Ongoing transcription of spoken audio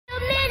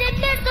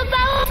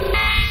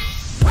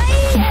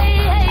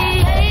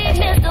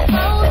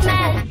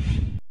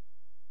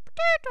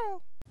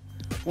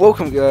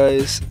Welcome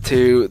guys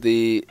to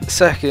the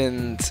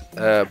second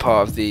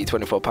part of the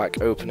 24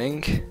 pack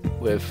opening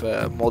with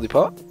Mouldy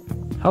Pot.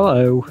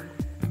 Hello.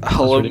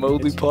 Hello, really,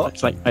 Moudly Pot.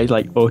 It's like I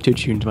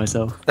auto-tuned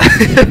myself.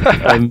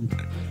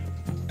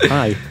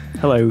 Hi.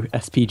 Hello,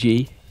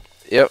 SPG.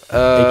 Yep.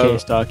 AKA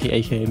Starkey,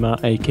 AKA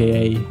Matt,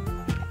 AKA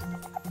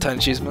Tiny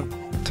Cheeseman.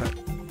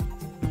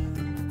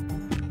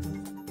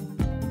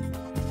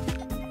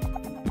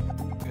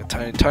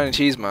 Tiny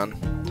Cheeseman.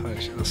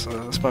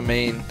 That's my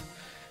main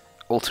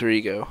alter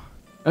ego.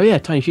 Oh yeah,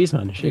 Tiny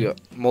Cheeseman. You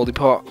got Mouldy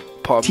Pot,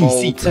 Pot of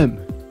Mould, TCM.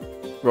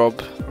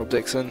 Rob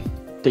Dixon.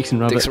 Dixon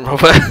Robert. Dixon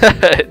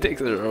Robert.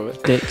 Dixon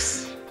Robert.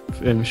 Dix.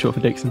 Short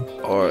for Dixon.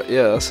 Or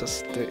yeah, that's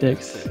just Dick.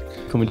 Dix.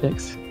 Call me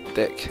Dix.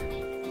 Dick.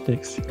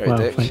 Dix. Right, Wow,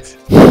 Dick. thanks.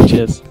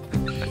 Cheers.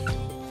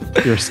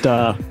 You're a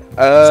star.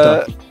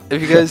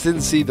 If you guys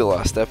didn't see the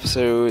last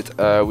episode,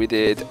 we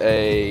did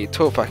a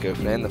 12 pack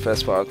opening, the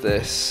first part of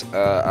this,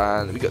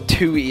 and we got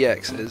 2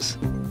 EXs.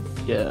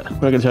 Yeah. We're not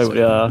going to tell you what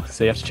they are,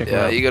 so you have to check it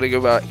Yeah, out. you gotta go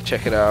back,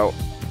 check it out.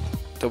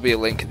 There'll be a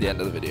link at the end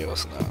of the video or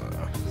something, I don't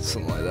know,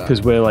 something like that.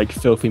 Because we're like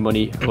filthy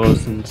money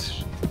whores and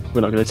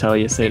we're not going to tell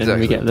you, so then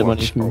we get the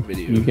money from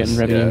you getting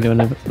revenue and doing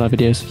our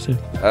videos.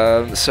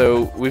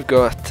 So we've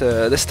got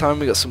this time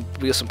we got some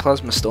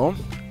plasma storm.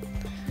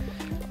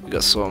 We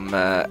got some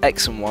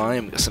X and Y,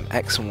 and we got some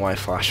X and Y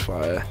flash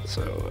fire.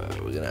 So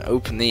we're gonna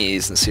open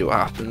these and see what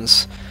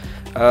happens.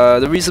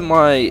 The reason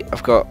why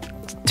I've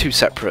got 2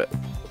 separate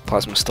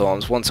plasma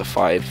storms, one's a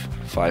 5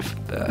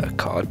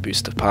 card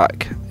booster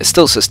pack. It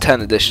still says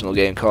 10 additional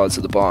game cards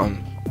at the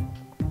bottom,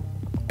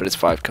 but it's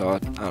 5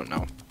 card. I don't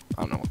know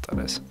what that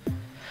is.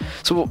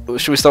 So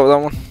should we start with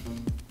that one?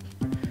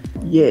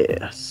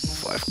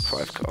 Yes.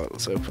 5 card.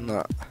 Let's open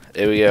that.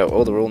 Here we go.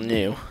 Oh, they're all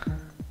new.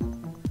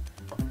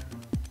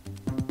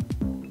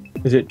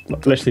 Is it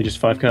literally just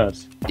 5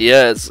 cards?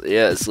 Yeah, it's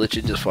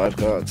literally just 5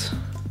 cards.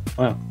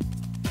 Wow.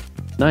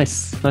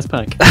 Nice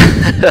pack.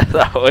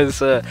 That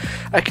was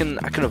I can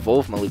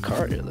evolve my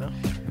Lucario though.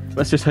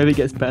 Let's just hope it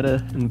gets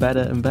better and better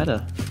and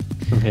better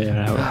from here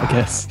out, I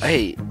guess.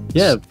 Hey,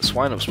 yeah,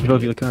 Swine-Up's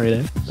evolve your Lucario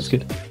there. That's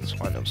good.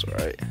 Swine-Up's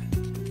alright.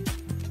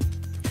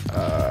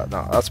 No,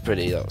 that was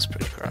pretty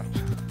crap.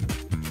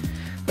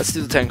 Let's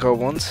do the 10 card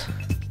ones.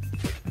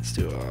 Let's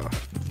do our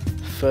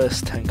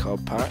first 10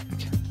 card pack.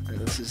 And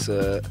this is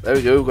there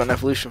we go, we've got an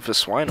evolution for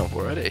Swine-Up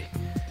already.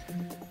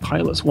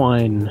 Pilot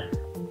Swine.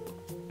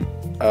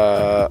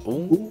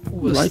 Ooh,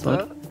 what's right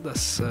that?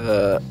 That's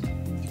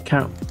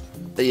cat.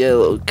 Yeah,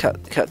 little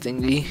cat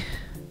thingy.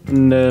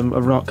 And a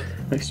rock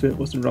next to it.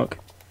 What's the rock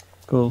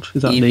called?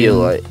 Is that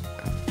Eviolite.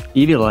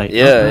 Eviolite.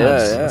 Yeah,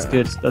 nice. yeah. That's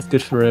good. That's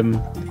good for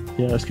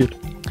Yeah, that's good.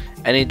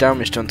 Any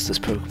damage done to this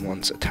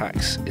Pokemon's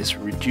attacks is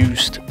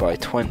reduced by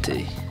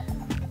 20.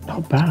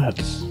 Not bad.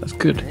 That's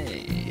good.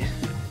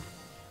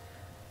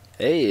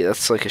 Hey,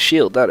 that's like a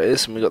shield, that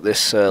is. And we got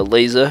this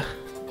laser,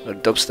 a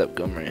dubstep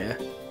gun right here.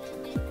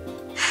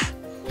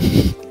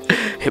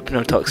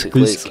 Hypnotoxic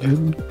laser.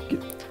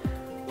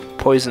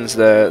 Poisons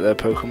their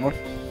Pokemon.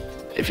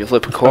 If you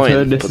flip a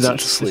coin, it puts them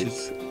to sleep.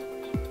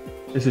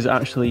 This is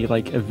actually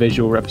like a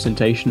visual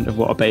representation of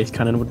what a base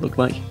cannon would look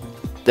like.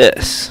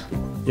 This?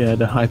 Yeah,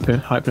 the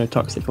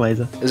hypnotoxic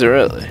laser. Is it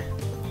really?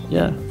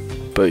 Yeah.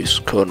 Base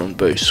cannon,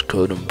 base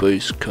cannon,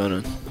 base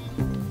cannon.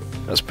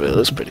 That's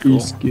pretty cool.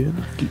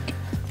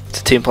 It's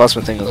a Team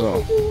Plasma thing as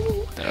well.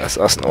 Yeah,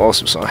 that's an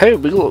awesome song. Hey,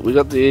 we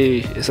got the.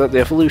 Is that the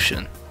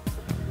evolution?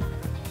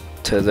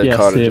 To the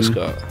card I just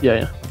got.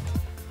 Yeah.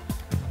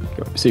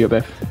 So you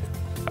got both.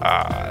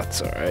 Ah,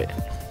 that's alright.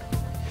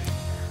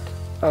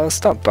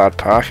 It's not bad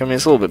pack. I mean,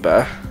 it's a little bit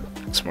better.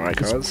 It's my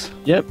cards.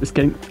 Yep, it's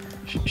getting.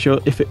 Sure,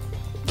 if it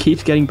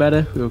keeps getting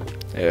better, we'll.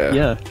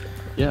 Yeah.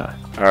 Yeah.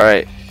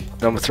 Alright,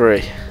 number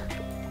 3.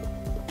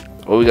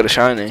 Oh, we got a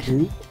shiny.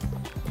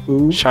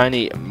 Ooh.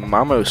 Shiny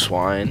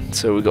Mamoswine.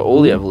 So we got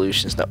all the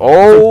evolutions now.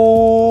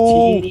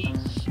 Oh!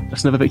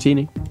 That's another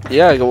Victini.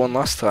 Yeah, I got one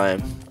last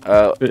time.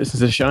 This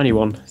is a shiny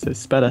one, so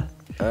it's better.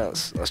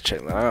 Let's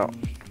check that out.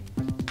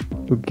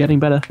 We're getting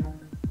better.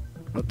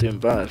 Not doing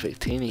bad.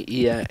 Victini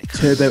EX.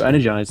 Turbo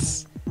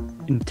Energize.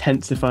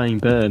 Intensifying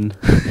Burn.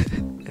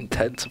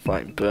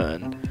 Intensifying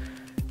Burn.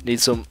 Need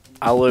some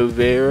aloe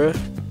vera.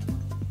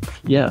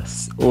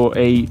 Yes, or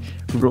a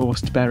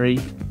roast berry.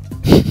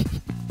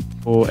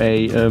 Or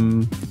a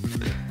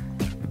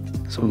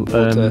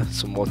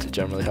Some water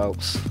generally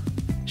helps. You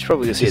should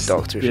probably go see a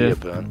doctor if you get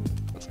burnt.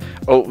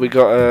 Oh, we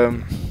got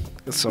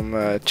some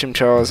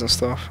chimchars and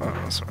stuff. Oh,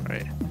 that's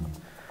alright.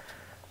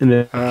 And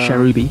the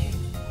Cherubi.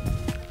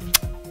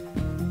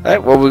 Hey,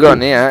 well, we got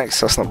an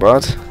EX. That's not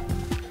bad.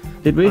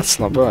 Did we? That's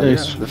not bad.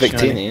 Yeah. The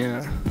Victini,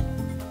 yeah.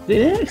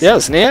 EX? Yeah,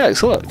 it's an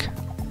EX. Look.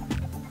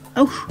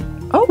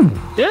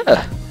 Oh.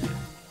 Yeah.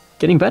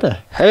 Getting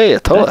better. Hey, I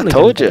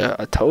told you.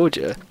 I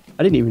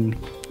didn't even.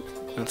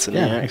 That's an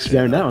EX.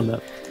 Zoned out on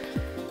that.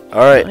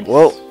 Alright, Nice.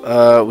 well,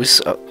 we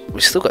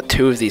still got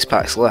 2 of these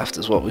packs left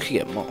as well. We could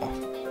get more.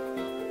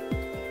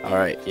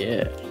 Alright.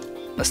 Yeah.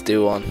 Let's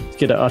do one. Let's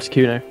get an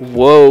Articuno.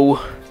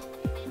 Whoa.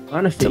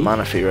 Manaphy. It's a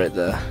Manaphy right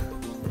there.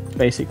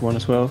 Basic one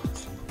as well.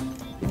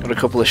 Got a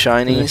couple of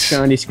shinies.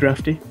 Shiny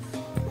Scrafty.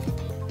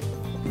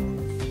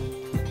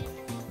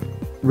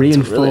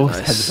 Reinforced really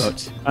nice.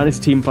 Headbutt. And it's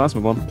Team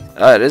Plasma one.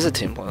 Ah, it is a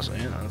Team Plasma,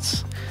 yeah.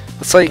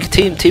 It's like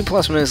Team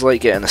Plasma is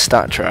like getting a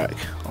stat track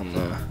on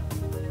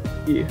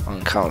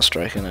on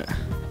Counter-Strike, isn't it?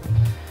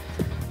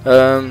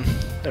 Then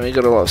we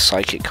got a lot of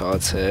psychic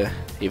cards here,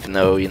 even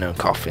though, you know,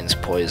 Coffin's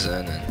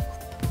poison and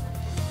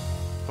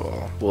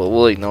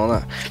we'll ignore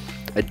that.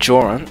 A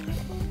Jorant.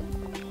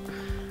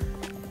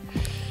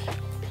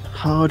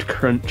 Hard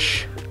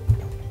Crunch.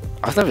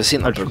 I've never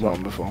seen that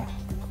Pokemon before.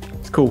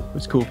 It's cool.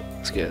 It's cool.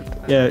 It's good.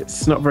 Yeah,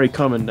 it's not very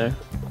common though,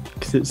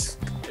 because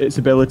its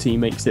ability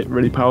makes it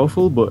really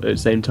powerful, but at the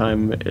same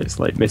time, it's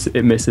like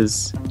it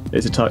misses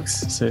its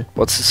attacks. So.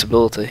 What's its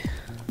ability?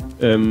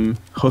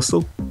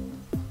 Hustle.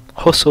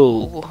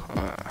 Hustle.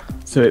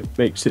 So it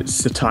makes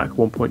its attack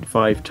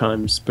 1.5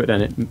 times, but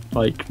then it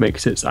like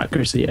makes its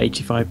accuracy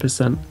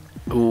 85%.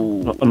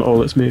 Ooh. On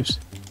all its moves.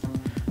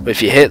 But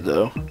if you hit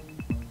though,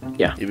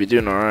 yeah, you'll be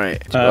doing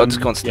alright. I'll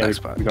just go on to the next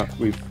pack.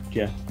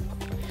 Yeah.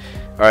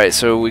 Alright,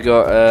 so we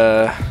got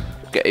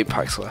 8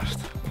 packs left.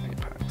 8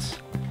 packs.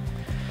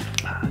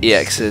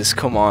 EXs,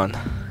 come on.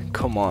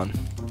 Come on.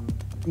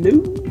 No.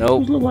 Nope.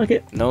 Doesn't look like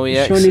it. No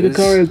EXs. Shiny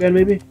Lucario again,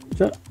 maybe? Is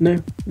that? No,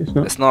 it's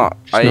not. It's not.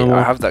 I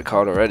have that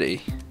card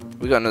already.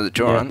 We got another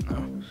Jorant.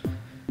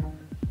 Yeah.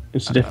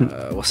 It's a different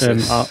what's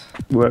this?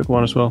 artwork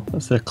one as well.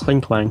 That's a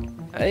Kling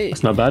Clang. Hey.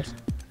 That's not bad.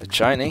 A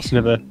shiny. It's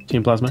another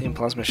Team Plasma. Team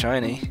Plasma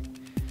shiny.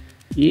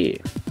 Yeah.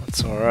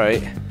 That's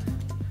alright.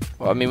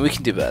 Well, I mean, we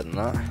can do better than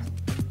that.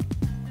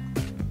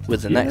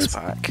 With the next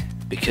pack.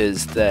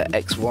 Because they're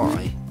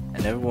XY.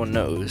 And everyone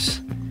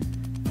knows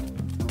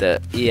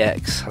that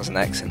EX has an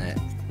X in it.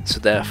 So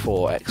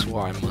therefore,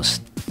 XY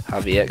must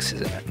have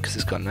EXs in it. Because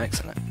it's got an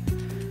X in it.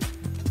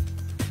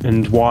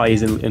 And Y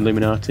is in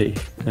Illuminati,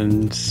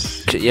 and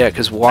yeah,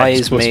 because Y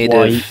is made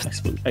of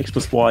X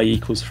plus Y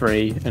equals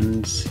 3,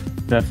 and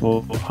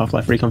therefore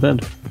Half-Life 3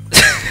 confirmed.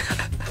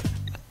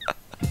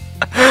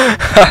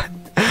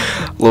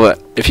 Love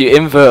it. If you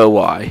invert a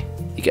Y,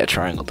 you get a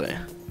triangle, don't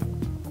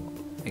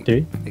you? Do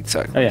you?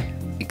 Exactly. Oh yeah.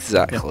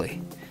 Exactly.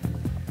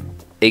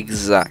 Yeah.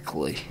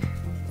 Exactly.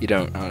 You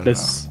don't. I don't know.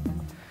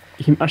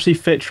 You can actually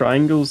fit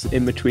triangles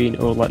in between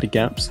all like the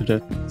gaps of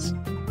the.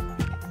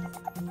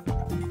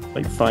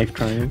 Like 5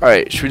 triangles.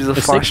 Alright, should we do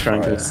the flash 6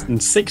 triangles?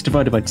 And 6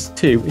 divided by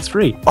 2 is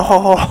 3.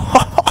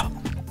 Oh!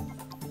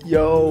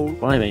 Yo!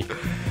 Blimey.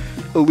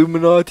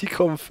 Illuminati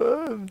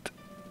confirmed.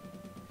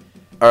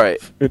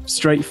 Alright.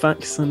 Straight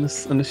facts on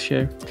this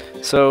show.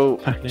 So,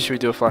 should we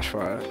do a flash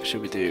fire? Should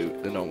we do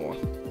the normal one?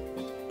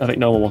 I think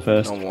normal one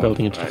first. Normal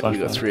building one. into Right, flash we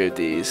got fire. 3 of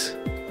these.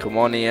 Come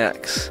on,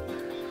 EX.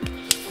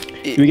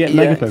 Do we get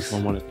Mega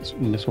Pokemon one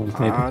in this one?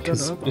 Maybe. I don't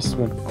know. This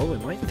one. Oh, we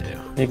might do.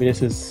 Maybe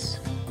this is.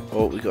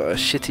 Oh, we got a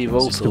shitty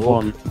This is the Voltorb.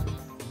 one.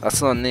 That's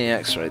not an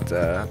EX right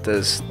there.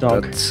 There's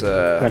Dog. that's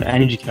Got an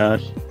energy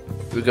card.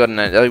 we got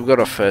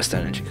our first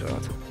energy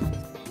card.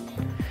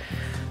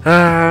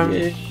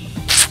 Yeah.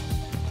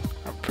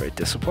 I'm pretty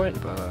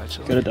disappointed by that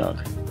actually. Got a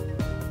dog.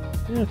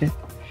 Yeah, okay.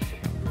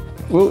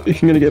 Well, you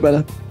can gonna get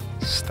better.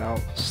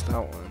 Stout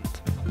land.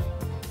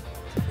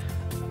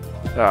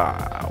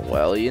 Ah,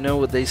 well, you know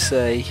what they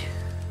say.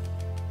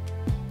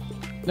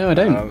 No, I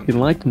don't. You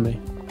enlighten me.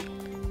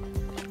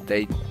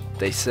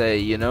 They say,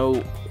 you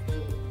know,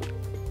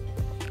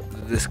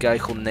 this guy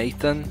called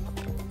Nathan,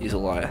 he's a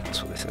liar.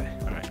 That's what they say.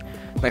 All right,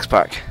 next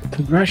pack.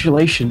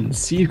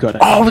 Congratulations, you've got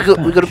it. Oh, we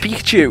got a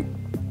Pikachu.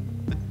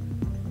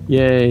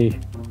 Yay!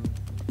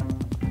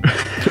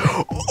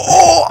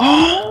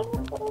 Oh!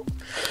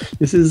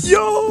 This is. Yo!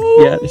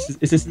 Yeah, is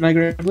this an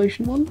Mega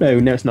Evolution one?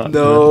 No, it's not.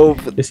 No,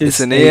 but this it's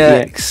is an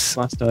EX.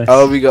 Blastoise.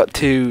 Oh, we got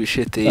 2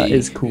 shitty. That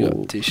is We cool.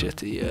 got 2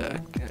 shitty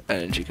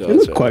energy cards. They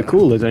look right quite now.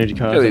 cool, those energy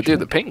cards. Yeah, they actually. do.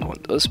 The pink one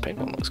does. Pink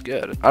one looks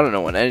good. I don't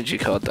know what energy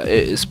card that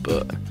is,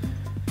 but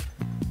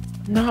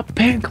Not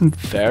pink. I'm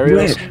fairy or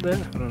weird.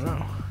 something. I don't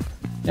know.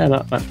 Yeah,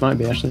 that might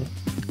be actually.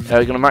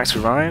 We're gonna max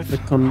revive.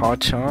 Click on-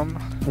 Hard charm.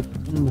 Click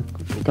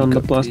on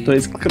the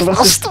Blastoise. Click on the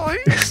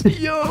Blastoise.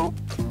 Yo.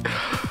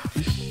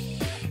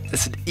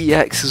 It's an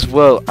EX as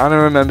well, and I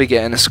remember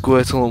getting a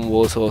Squirtle and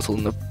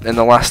Wartortle in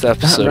the last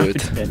episode. That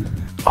rapid spin.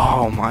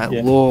 Oh my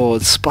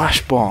lord,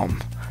 Splash Bomb.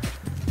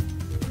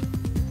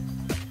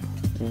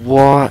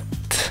 What?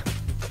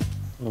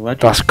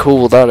 That's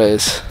cool, that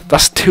is.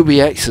 That's 2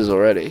 EXs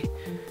already.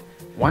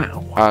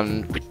 Wow.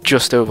 And we're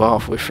just over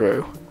halfway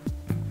through.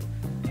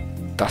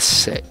 That's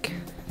sick.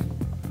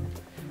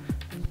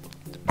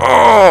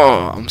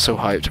 Oh, I'm so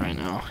hyped right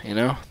now, you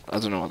know? I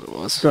don't know what it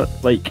was.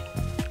 Got like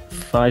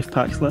 5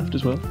 packs left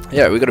as well.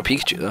 Yeah, we got a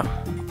Pikachu though.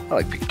 I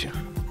like Pikachu.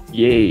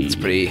 Yay. It's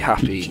pretty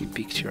happy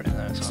Pikachu right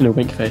there. It's no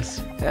wink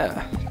face.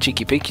 Yeah,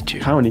 cheeky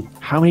Pikachu. How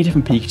many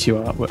different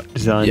Pikachu artwork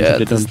designs Yeah, have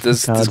they done?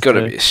 there's got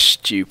to be a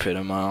stupid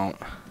amount.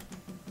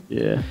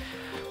 Yeah.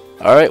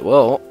 Alright,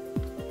 well,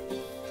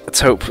 let's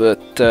hope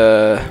that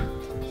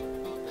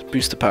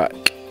booster pack,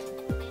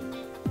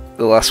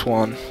 the last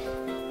one,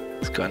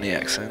 it's got an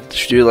EX in.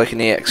 Should we do like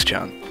an EX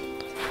chant?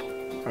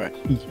 Right.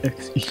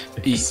 EX,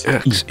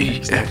 EX,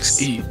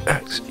 EX,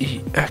 EX,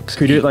 EX.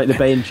 Could we do it like the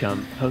Bane chant?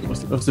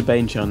 What's the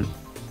Bane chant?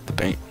 The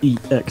Bane.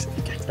 EX,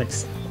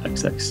 X,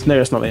 X, X. No,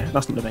 that's not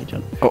the Bane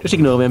chant. Oh. Just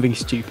ignore me. I'm being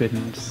stupid,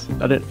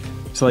 and I don't.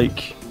 It's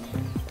like,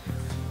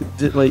 I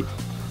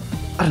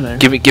don't know.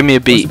 Give me a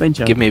beat. Bane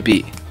chant? Give me a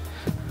beat.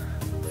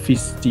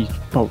 Feisty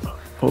Power.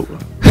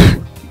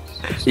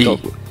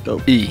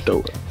 E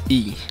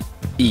E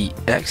E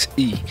X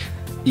E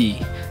E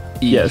E.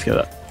 Yeah, let's go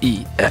with that.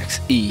 E X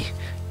E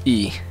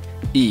E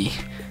E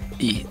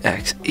E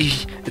X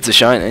E. It's a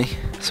shiny,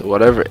 so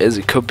whatever it is,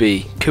 it could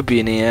be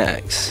an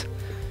EX.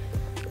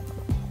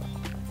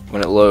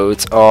 When it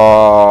loads,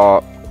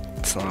 oh,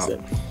 it's not.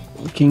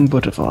 King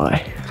Butterfly.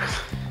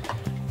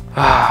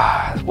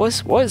 What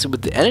is it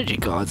with the energy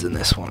cards in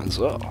this one as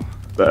well?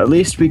 But at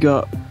least we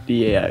got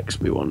the EX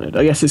we wanted.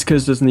 I guess it's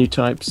because there's new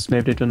types.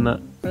 Maybe they've done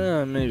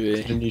that.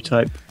 Maybe. A new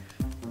type.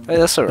 Hey,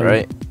 that's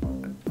alright.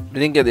 We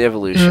didn't get the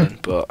evolution,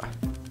 but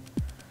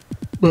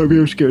Might be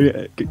able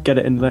to get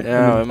it in the next.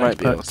 yeah, we might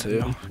be able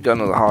to. We got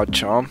another hard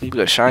charm. We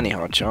got a shiny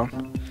hard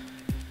charm.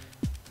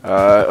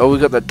 Oh, we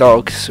got the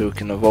dog, so we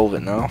can evolve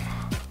it now.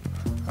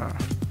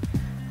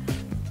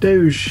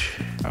 Doge.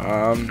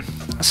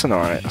 That's an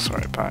alright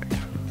pack.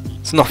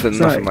 It's nothing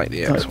right. like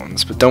the EX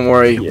ones, but don't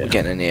worry, Yeah. we're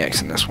getting an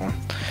EX in this one.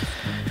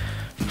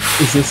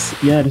 Is this?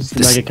 Yeah, this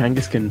is the Mega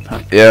Kangaskhan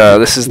pack. Yeah,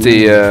 this is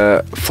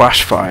the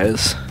Flash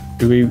Fires.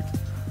 Do we?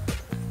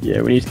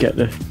 Yeah, we need to get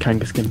the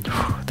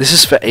Kangaskhan. This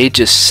is for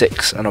ages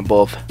 6 and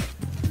above.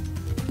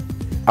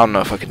 I don't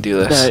know if I can do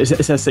this. No,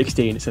 it says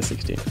 16. It says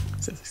 16. It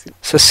says 16.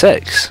 It says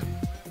 6.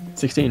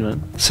 16,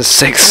 man. It says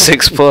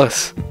 6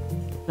 plus.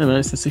 No, man,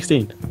 it says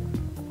 16.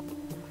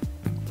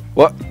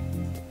 What?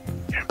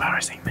 You're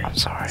embarrassing me. I'm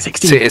sorry.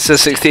 16. See, it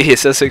says 16. It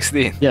says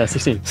 16. Yeah,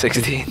 16.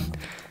 16.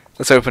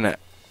 Let's open it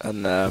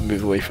and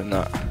move away from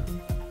that.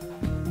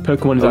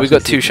 Pokemon is Oh, we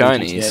got actually 2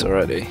 shinies 68.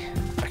 already.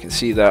 I can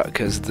see that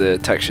because the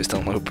textures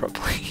don't load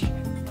properly.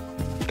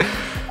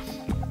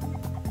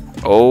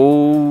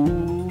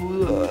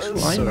 Oh,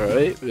 that's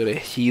alright. We got a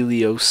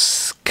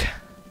Heliosk.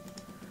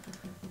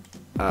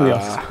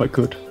 Helios is quite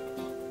good.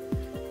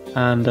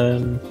 And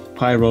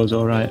Pyro's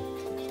alright.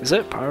 Is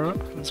it Pyro?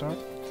 That's alright.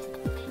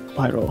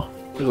 Pyro.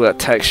 Look at that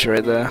texture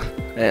right there.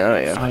 Yeah, there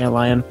you go. Fire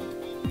Lion.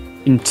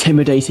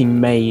 Intimidating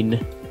Mane.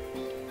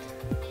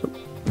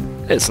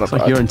 It's not It's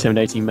like bad. your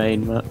intimidating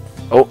Mane, Matt.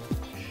 Oh,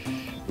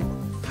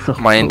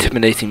 my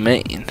intimidating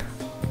mane.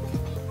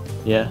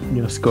 Yeah, and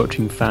your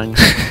scorching fang.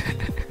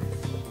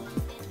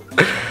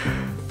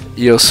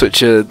 You're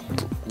such a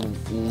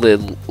lit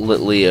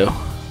Leo.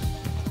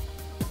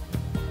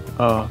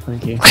 Oh,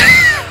 thank you.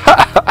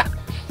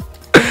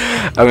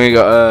 And we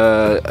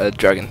got a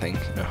dragon thing.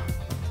 No.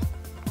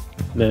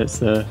 No,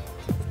 it's a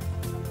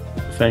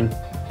thing.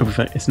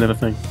 It's another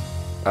thing.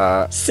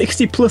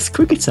 60 plus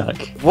quick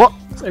attack. What?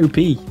 That's OP.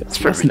 That's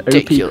That's an OP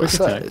ridiculous.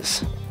 quick That attack.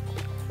 is.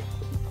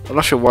 I'm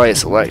not sure why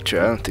it's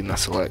electric. I don't think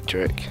that's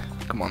electric.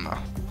 Come on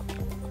now.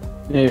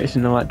 Yeah, it's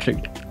an electric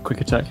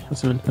quick attack or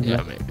something. I don't Yeah,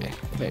 know.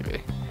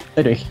 maybe.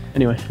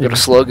 Anyway. Got a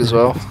slug as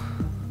well.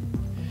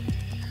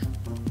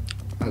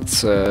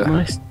 That's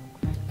Nice.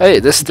 Hey,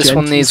 this one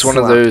Gentle needs one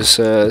of slap. those.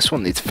 This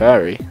one needs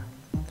fairy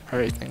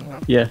thing.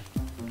 That. Yeah.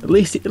 At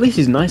least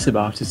he's nice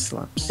about his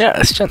slaps. Yeah,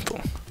 it's gentle.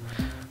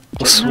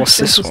 What's Nice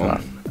this gentle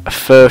one? slap. A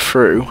fur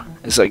through.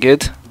 Is that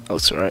good? Oh,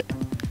 it's alright.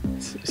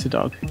 It's a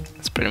dog.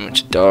 It's pretty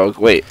much a dog.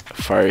 Wait,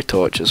 fiery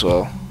torch as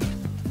well.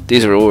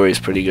 These are always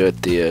pretty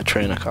good. The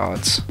trainer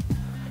cards.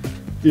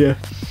 Yeah.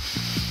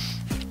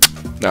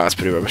 No, that's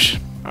pretty rubbish.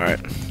 Alright.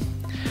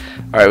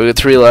 Alright, we got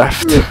 3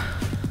 left.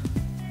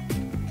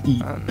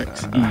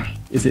 EX, E.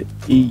 Is it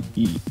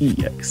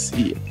EX,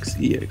 EX,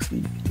 EX,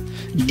 E?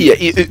 Yeah,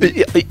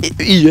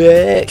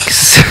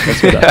 EX.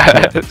 Let's go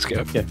that. Let's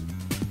go. Yeah.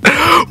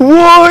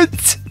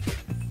 What?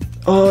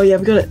 Oh yeah,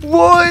 we got it.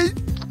 What?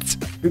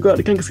 We got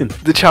the Kangaskhan.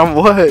 The champ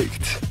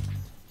worked.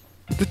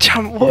 The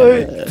champ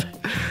worked. Yeah.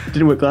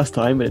 Didn't work last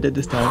time, but it did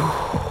this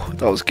time.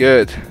 That was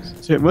good.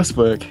 So it must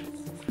work.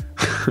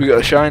 We got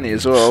a shiny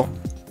as well.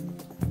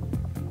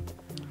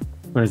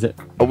 Where is it?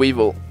 A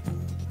Weevil.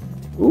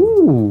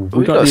 Ooh,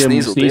 We got a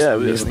Sneasel. Sneasel. Yeah,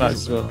 we got a back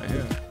as Sneasel. well.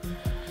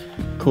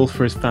 Yeah. Called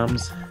for his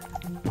fams.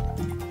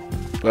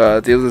 The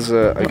others,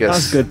 I That guess.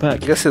 was a good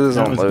pack. I guess the others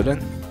That aren't was-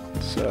 loading.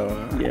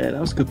 So. Yeah, that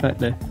was a good pack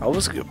there. That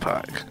was a good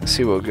pack. Let's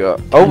see what we got.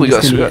 Oh, we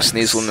got Yes.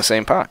 Sneasel in the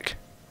same pack.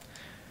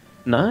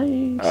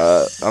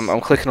 Nice.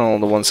 I'm clicking on all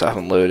the ones that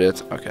haven't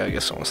loaded. Okay, I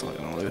guess someone's not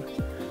gonna load.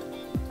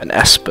 An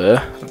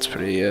Esper. That's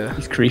pretty.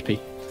 He's creepy.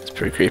 It's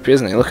pretty creepy,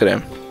 isn't he? Look at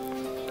him.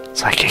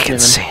 It's like he can man.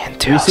 see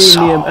into Have your you seen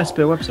soul. the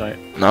Esper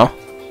website? No.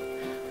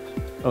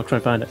 I'll try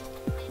and find it.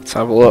 Let's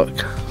have a look.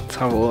 Let's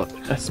have a look.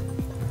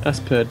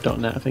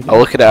 Esper.net, I think. I'll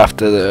look at it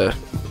after the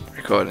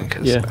recording.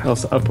 Cause Yeah, I'll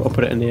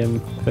put it in the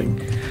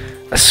thing.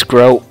 A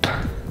Scrope.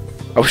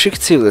 I wish you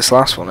could see what this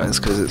last one is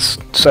because it's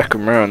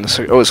second rare on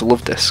the oh, it's a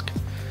love disc.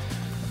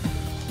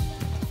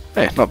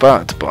 Hey, not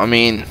bad, but I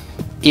mean,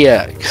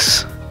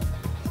 EX.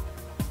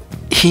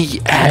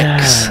 EX.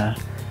 Yeah.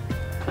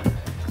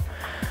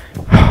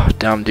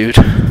 Damn, dude.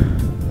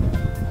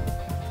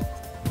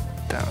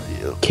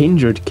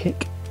 kindred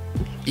kick.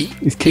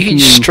 He's kicking you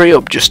straight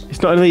up. Just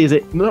it's not only is the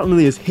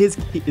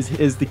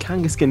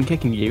Kangaskhan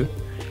kicking you,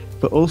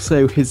 but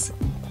also his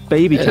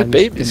baby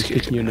Kangaskhan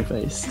kicking you in the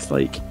face. It's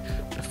like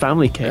a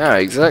family kick. Yeah,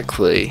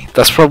 exactly.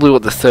 That's probably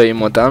what the 30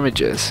 more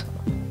damage is.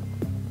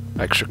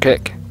 Extra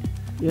kick.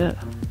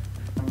 Yeah.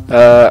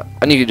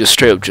 And you can just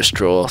straight up just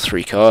draw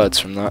 3 cards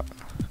from that.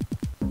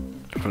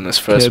 From this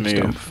first Curb move.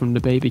 stomp from the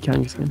baby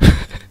Kangaskhan.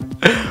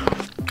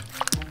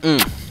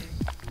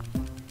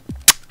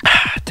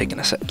 Taking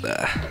a sip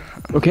there.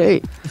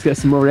 Okay, let's get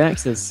some more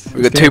reactors.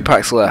 We've got 2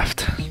 packs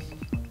left.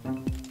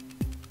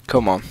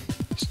 Come on.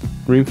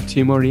 Room for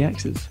 2 more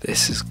reactors.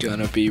 This is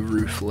gonna be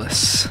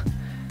ruthless.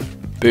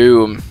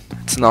 Boom.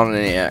 It's not an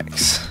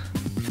EX.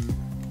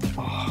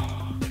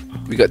 Oh.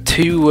 We got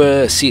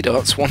 2 sea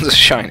dots. One's a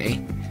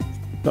shiny.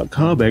 Got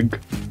Carbeg.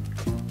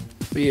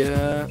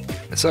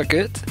 Is that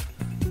good?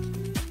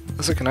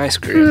 That's like an ice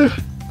cream.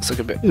 It's like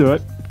a bit. It's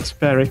alright. It's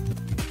fairy.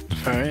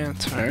 Fairy,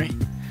 it's fairy.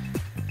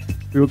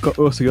 We've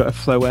also got a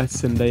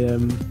Floette and a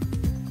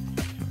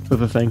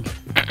other thing,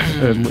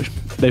 which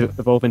they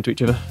evolve into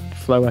each other.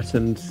 Floette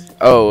and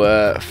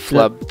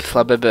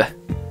Flabibba.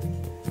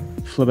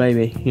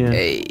 Flababy, yeah.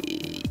 Hey,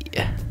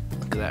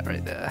 look at that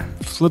right there.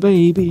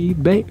 Flababy,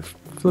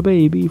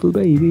 Flababy,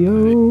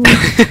 oh.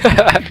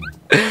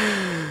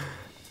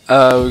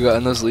 We got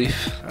a Nuzleaf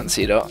and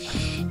Sea Dot.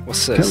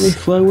 What's this? Can we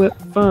flow it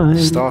fine?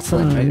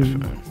 Startling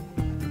microphone.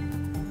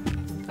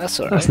 That's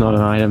alright. That's not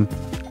an item.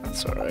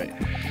 That's alright.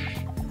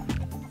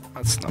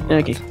 That's not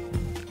okay. bad.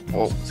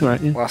 Oh, it's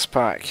alright, yeah. last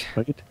pack.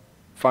 Good.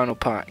 Final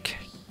pack.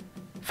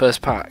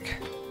 First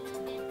pack.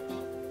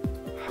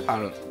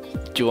 Do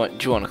you want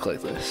to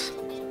click this?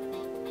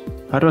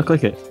 How do I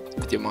click it?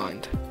 With your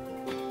mind.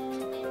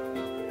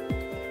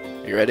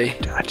 You ready?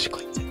 I just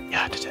clicked it.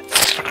 Yeah, I did it.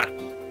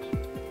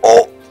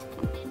 Oh!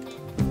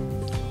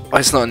 Oh,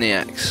 it's not an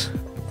EX.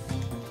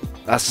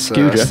 That's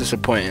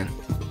disappointing.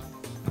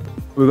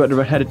 We got the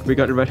red-headed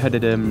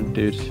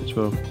dude as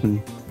well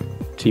from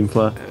Team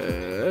Flare.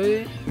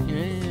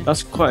 Yeah.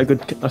 That's quite a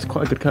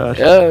good card.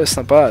 Yeah, it's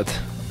not bad.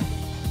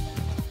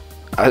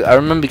 I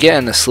remember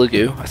getting a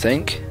Sliggoo, I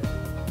think.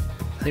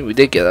 I think we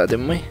did get that,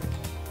 didn't we?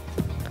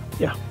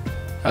 Yeah.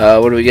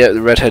 What do we get?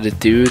 The red-headed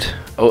dude.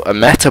 Oh, a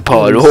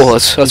Metapod. Oh,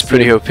 that's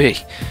pretty OP.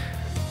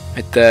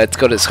 It's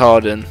got its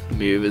Harden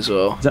move as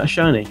well. Is that a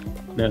shiny?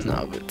 No,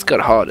 No, but it's got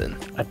Harden.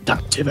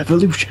 Adaptive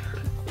evolution.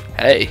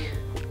 Hey.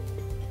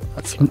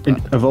 That's not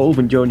bad.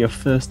 Evolving during your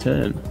first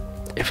turn.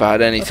 If I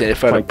had anything,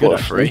 if I had a quite good,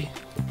 bought free.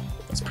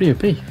 That's pretty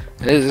OP.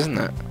 It is, isn't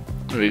it?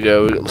 There we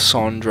go, we got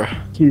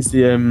Lysandra. He's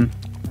the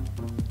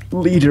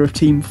leader of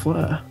Team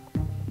Flare.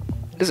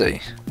 Is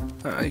he?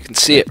 Oh, you can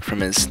see it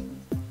from his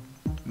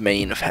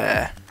mane of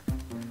hair.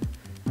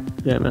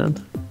 Yeah, man.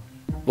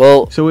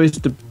 Well, so is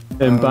the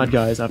bad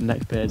guys have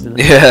neck beards, isn't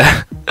it?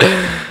 Yeah.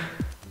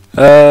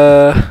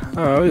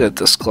 Oh, we got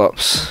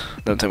Dusclops.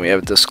 Don't think we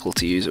have a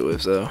Dusclops to use it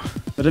with though.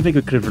 I don't think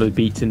we could have really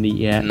beaten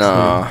the EX.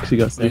 No, we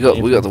got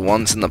the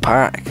ones in the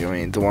pack. I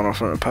mean, the one off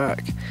front of the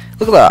pack.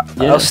 Look at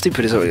that. Yeah. How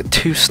stupid is that? We got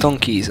 2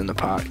 Stunkies in the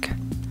pack.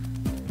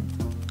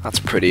 That's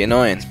pretty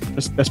annoying.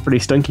 That's pretty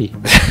stunky.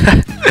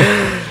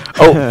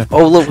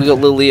 oh look, we got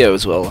Lil Leo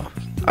as well.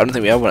 I don't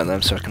think we have one of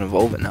them, so I can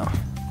evolve it now.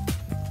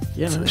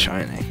 Yeah, to man. the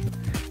shiny.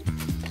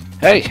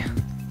 Hey,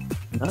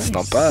 Nice. that's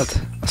not bad.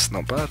 That's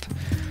not bad.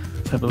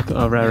 Let's have a look at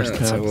our rarest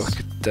Let's have a cards. look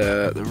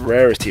at the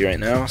rarity right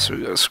now. So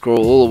we got to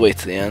scroll all the way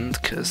to the end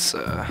because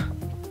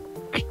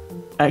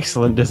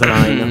Excellent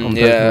design on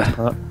yeah. Pokemon's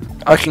part.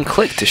 I can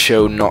click to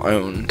show not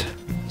owned,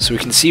 so we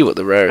can see what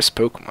the rarest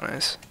Pokemon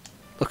is.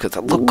 Look at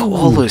that! Look at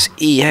all those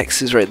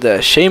EXs right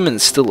there.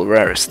 Shaman's still the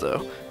rarest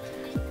though.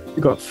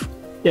 We got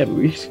yeah, but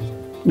we.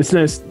 It's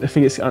no. I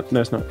think it's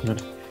no. It's not. No.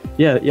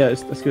 Yeah,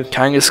 that's good.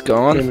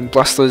 Kangaskhan, Shaman.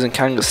 Blastoise, and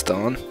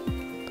Kangaskhan.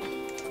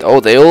 Oh,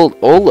 they all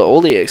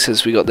the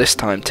EXs we got this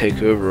time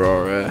take over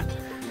our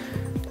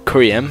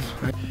Kuriem.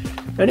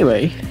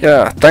 Anyway.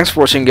 Yeah, thanks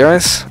for watching,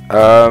 guys.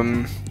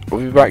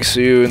 We'll be back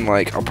soon.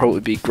 Like, I'll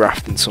probably be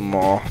grafting some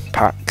more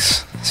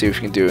packs. See if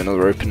we can do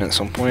another opening at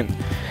some point.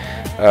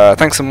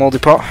 Thanks to Mouldy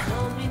Pot.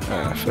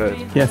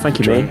 Yeah, thank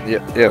you, mate.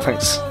 Yeah,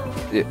 thanks.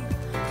 Yeah.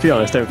 To be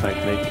honest, don't thank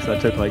me because I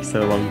took like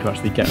so long to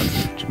actually get on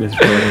this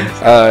recording.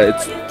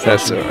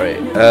 That's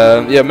alright.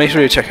 Yeah, make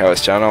sure you check out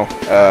his channel.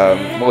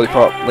 Moudly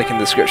Pot, link in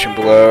the description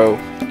below.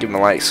 Give him a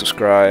like,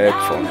 subscribe,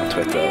 follow him on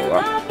Twitter, all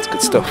that. It's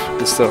good stuff.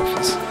 Good stuff.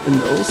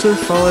 And also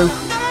follow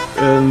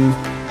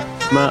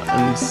Matt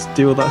and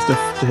do all that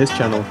stuff to his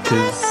channel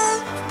because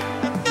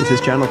it's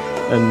his channel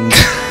and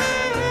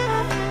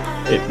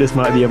this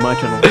might be on my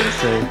channel.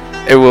 So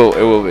it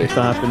will be. if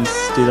that happens,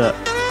 do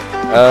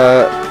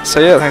that.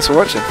 So yeah, thanks for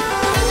watching.